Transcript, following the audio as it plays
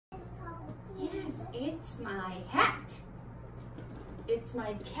It's my hat. It's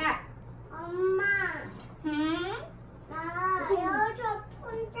my cap. 엄마, 나 에어드롭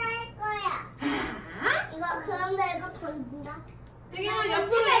혼자 할 거야. 이거 그런데 이거 던진다. 되게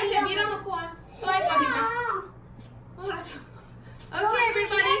옆으로 이렇게 밀어놓고 와. 또 할 거니까. 알았어. Okay,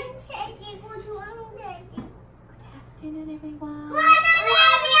 everybody. 색이고 주황색이고. Good afternoon, everyone.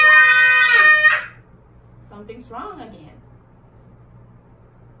 Something's wrong again.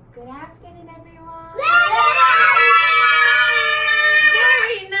 Good afternoon, everyone.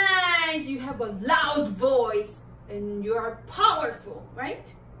 Very nice. You have a loud voice and you are powerful, right?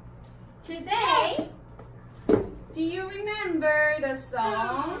 Today, do you remember the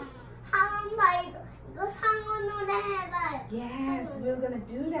song? 이거 상어 노래 해봐요. Yes, we're gonna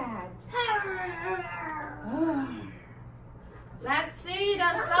do that. Let's see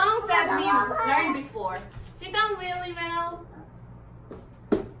the songs that we learned before. Sit down really well.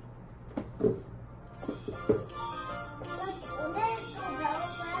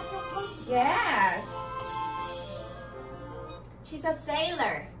 Yes. She's a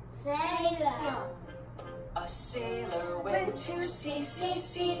sailor. A sailor went to sea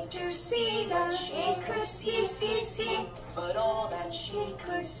to see that she could see. But all that she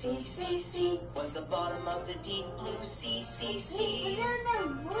could see was the bottom of the deep blue sea.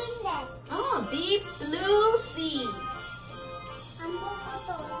 Oh, deep blue sea.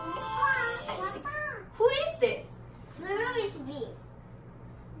 Who is this?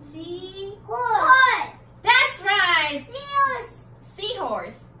 Horse. That's right.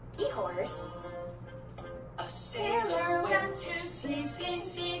 Seahorse. Seahorse. A sailor went to sea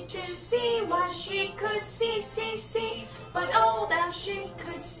to see what she could see. But all that she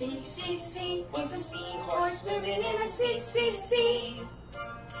could see was a seahorse swimming in a sea.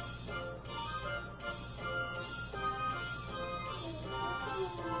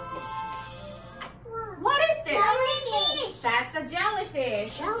 What is this? Jellyfish. That's a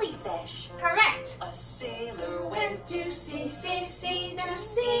jellyfish. Jellyfish. Correct. A sailor went to sea to see that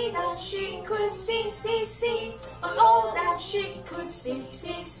she could see. But all that she could see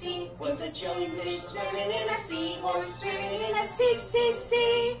was a jellyfish swimming in a seahorse swimming in a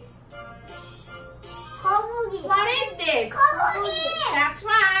sea. 거북이. What is this? 거북이. That's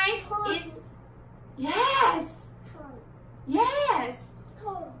right. Horse. Yes. Yes.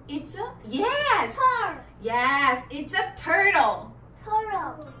 It's a yes. Yes, it's a turtle.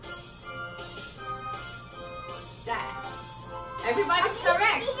 That. Everybody's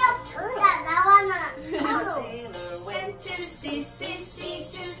correct. Turtle. A sailor went to sea to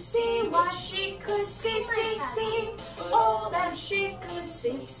see what she could see. But all that she could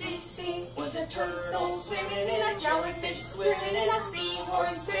see was a turtle swimming in a jellyfish swimming in a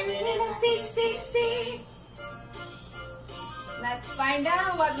seahorse swimming in a sea. Let's find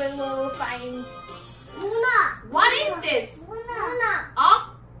out what we will find. 문어. What is this? 문어.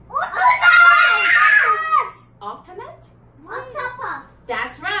 Octonut? octopus.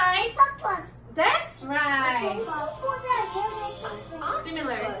 That's right. octopus. That's right. octopus.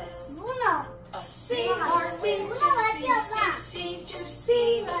 Similar. 문어. A sailor went to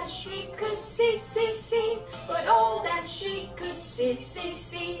see what she could see. But all that she could see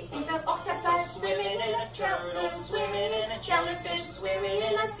was an octopus swimming in a turtle swimming in a jellyfish swimming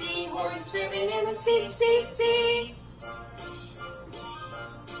in a seahorse swimming in a sea.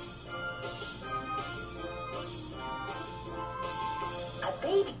 A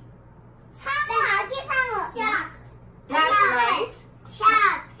baby. 상어. 아기 상어. shark. That's right.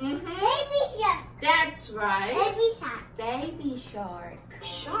 shark. Mm-hmm. baby shark. That's right. baby shark. Baby shark.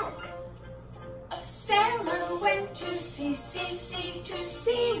 Shark. A sailor went to sea to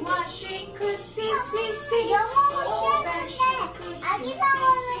see what she could see. All that she could see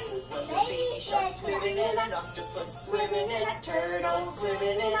was a baby shark swimming in an octopus swimming in a turtle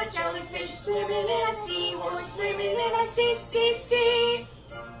swimming in a jellyfish swimming in a seahorse swimming in a sea.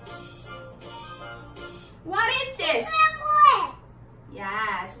 What is this?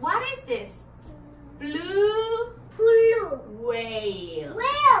 Yes. What is this? Blue whale.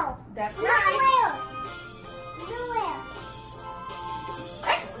 That's right.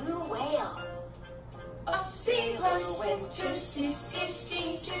 Blue whale. A sailor went to sea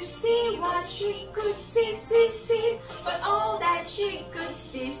to see what she could see. But all that she could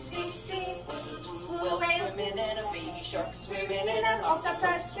see was a blue whale swimming in a baby shark swimming in an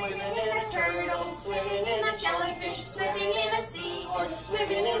octopus swimming in a turtle swimming in a jellyfish swimming in a seahorse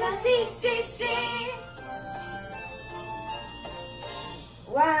swimming in a sea.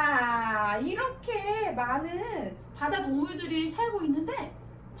 와, 이렇게 많은 바다 동물들이 살고 있는데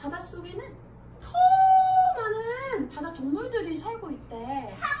바닷속에는 더 많은 바다 동물들이 살고 있대.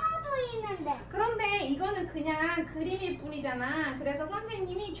 상어도 있는데. 그런데 그냥 그림일 뿐이잖아. 그래서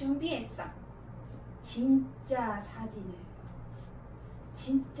선생님이 준비했어. 진짜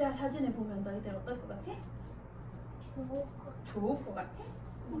사진을 보면 너희들 어떨 것 같아? 좋을 것 같아?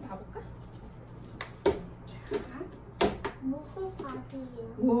 한번 봐볼까? 자, 무슨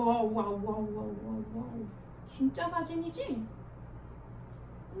사진이야? 와우. 진짜 사진이지?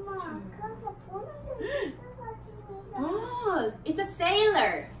 엄마, 그래서 보는 게 진짜 사진이잖아. Oh, it's a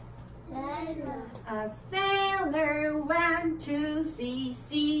sailor. 사일러. A sailor went to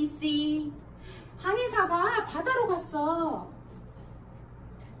sea. 항해사가 바다로 갔어.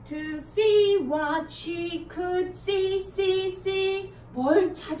 To see what she could see.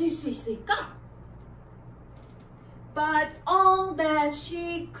 뭘 찾을 수 있을까? But all that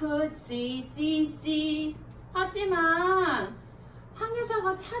she could see. 하지만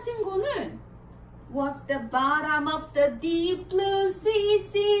항해사가 찾은 거는 was the bottom of the deep blue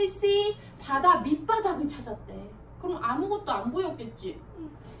sea. 바다 밑바닥을 찾았대. 그럼 아무것도 안 보였겠지.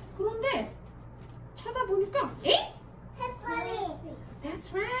 그런데 찾아보니까 에? 해파리.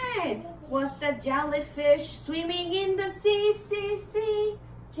 That's right. Was the jellyfish swimming in the sea.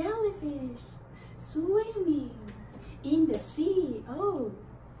 Jellyfish swimming in the sea. Oh,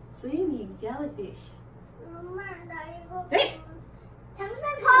 swimming jellyfish. 엄마, 나 이거. 에이?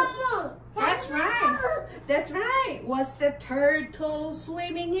 장사나무. That's right. Was the turtle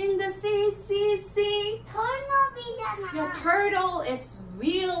swimming in the sea. 털너비잖아. Your turtle is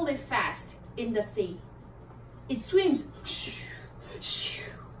really fast in the sea. It swims.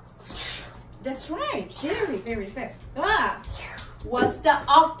 That's right. Very fast. Was the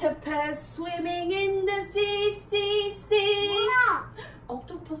octopus swimming in the sea? 뭐야?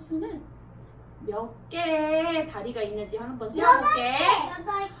 옥토퍼스는 몇 개의 다리가 있는지 한번 8개. 세어볼게.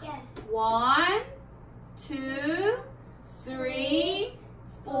 8개. 1, 2, 3,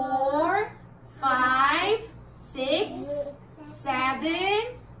 4, 5, 6,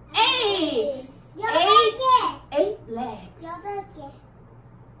 7, 8. 8개. 8 legs. 8개.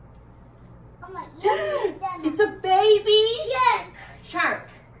 엄마, 이거 있잖아. It's a baby shark.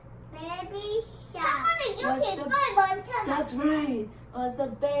 베이비 샤. 잠깐만, 이렇게 What's the- 이빨 많잖아. That's right. Was a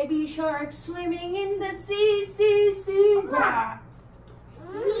baby shark swimming in the sea. 엄마,